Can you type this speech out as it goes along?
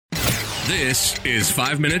This is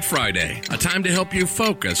 5 Minute Friday, a time to help you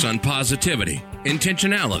focus on positivity,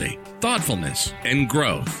 intentionality, thoughtfulness, and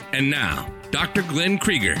growth. And now, Dr. Glenn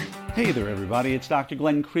Krieger. Hey there, everybody. It's Dr.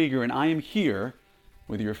 Glenn Krieger, and I am here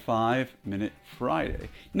with your 5 Minute Friday.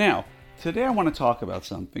 Now, today I want to talk about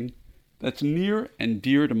something that's near and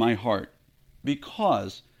dear to my heart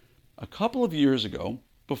because a couple of years ago,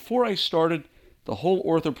 before I started the whole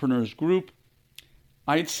Orthopreneurs group,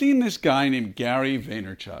 I had seen this guy named Gary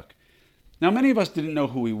Vaynerchuk. Now, many of us didn't know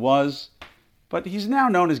who he was, but he's now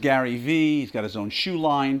known as Gary V. He's got his own shoe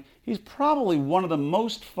line. He's probably one of the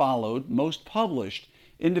most followed, most published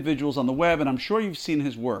individuals on the web, and I'm sure you've seen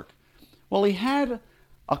his work. Well, he had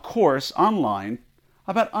a course online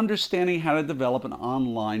about understanding how to develop an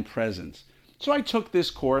online presence. So I took this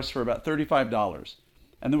course for about $35,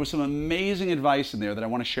 and there was some amazing advice in there that I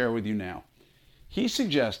want to share with you now. He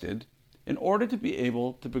suggested, in order to be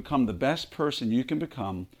able to become the best person you can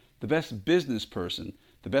become, the best business person,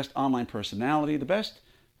 the best online personality, the best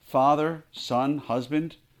father, son,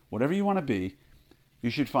 husband, whatever you want to be,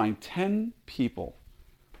 you should find 10 people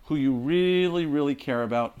who you really, really care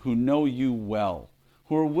about, who know you well,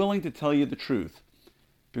 who are willing to tell you the truth.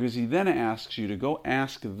 Because he then asks you to go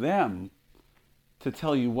ask them to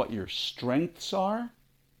tell you what your strengths are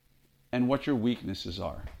and what your weaknesses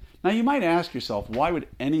are. Now, you might ask yourself, why would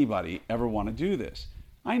anybody ever want to do this?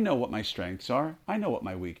 I know what my strengths are. I know what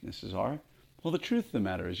my weaknesses are. Well, the truth of the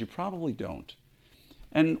matter is you probably don't.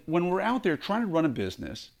 And when we're out there trying to run a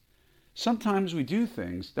business, sometimes we do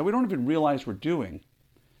things that we don't even realize we're doing.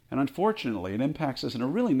 And unfortunately, it impacts us in a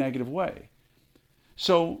really negative way.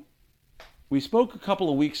 So we spoke a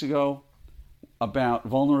couple of weeks ago about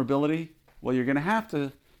vulnerability. Well, you're going to have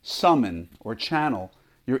to summon or channel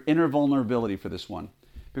your inner vulnerability for this one,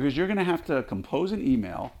 because you're going to have to compose an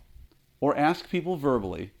email or ask people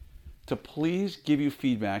verbally to please give you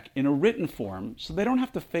feedback in a written form so they don't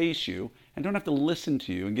have to face you and don't have to listen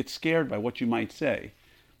to you and get scared by what you might say.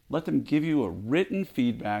 Let them give you a written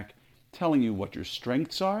feedback telling you what your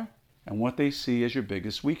strengths are and what they see as your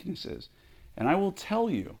biggest weaknesses. And I will tell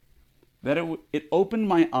you that it opened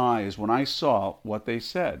my eyes when I saw what they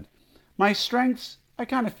said. My strengths, I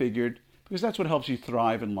kind of figured, because that's what helps you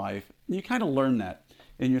thrive in life. And you kind of learn that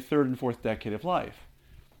in your third and fourth decade of life.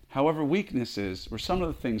 However, weaknesses were some of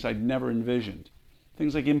the things I'd never envisioned.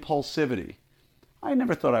 Things like impulsivity. I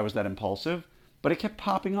never thought I was that impulsive, but it kept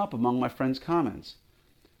popping up among my friends' comments.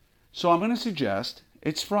 So I'm going to suggest,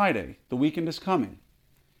 it's Friday, the weekend is coming.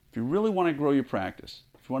 If you really want to grow your practice,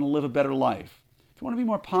 if you want to live a better life, if you want to be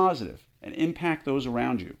more positive and impact those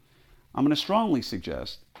around you, I'm going to strongly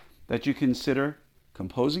suggest that you consider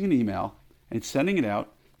composing an email and sending it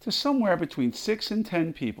out to somewhere between 6 and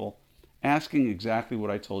 10 people, asking exactly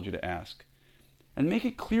what I told you to ask. And make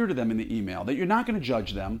it clear to them in the email that you're not going to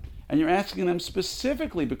judge them and you're asking them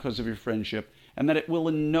specifically because of your friendship and that it will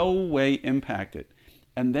in no way impact it.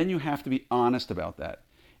 And then you have to be honest about that.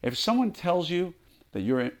 If someone tells you that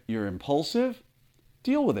you're impulsive,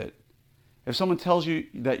 deal with it. If someone tells you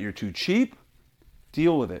that you're too cheap,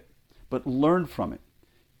 deal with it. But learn from it.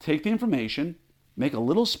 Take the information, make a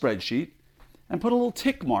little spreadsheet, and put a little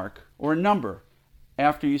tick mark or a number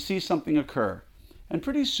after you see something occur. And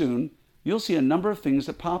pretty soon, you'll see a number of things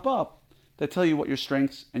that pop up that tell you what your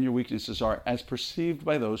strengths and your weaknesses are as perceived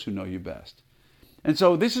by those who know you best. And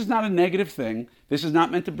so this is not a negative thing. This is not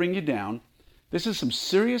meant to bring you down. This is some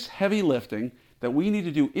serious heavy lifting that we need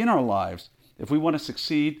to do in our lives if we want to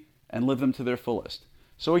succeed and live them to their fullest.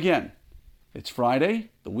 So again, it's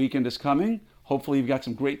Friday. The weekend is coming. Hopefully you've got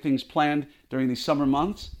some great things planned during these summer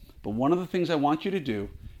months. But one of the things I want you to do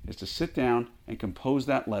is to sit down and compose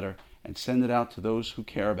that letter and send it out to those who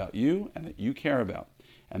care about you and that you care about.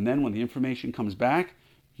 And then when the information comes back,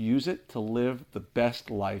 use it to live the best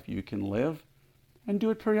life you can live, and do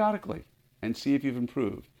it periodically and see if you've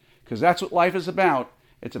improved. Because that's what life is about.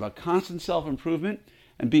 It's about constant self-improvement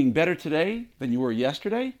and being better today than you were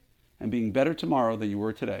yesterday and being better tomorrow than you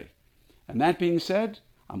were today. And that being said,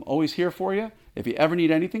 I'm always here for you. If you ever need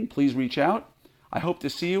anything, please reach out. I hope to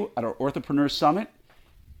see you at our Orthopreneurs Summit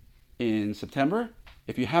in September.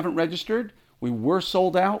 If you haven't registered, we were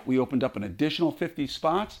sold out. We opened up an additional 50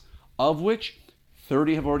 spots, of which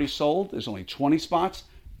 30 have already sold. There's only 20 spots.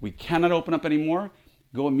 We cannot open up anymore.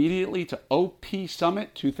 Go immediately to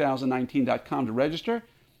opsummit2019.com to register.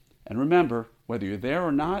 And remember, whether you're there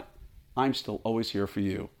or not, I'm still always here for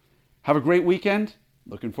you. Have a great weekend.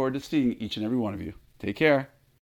 Looking forward to seeing each and every one of you. Take care.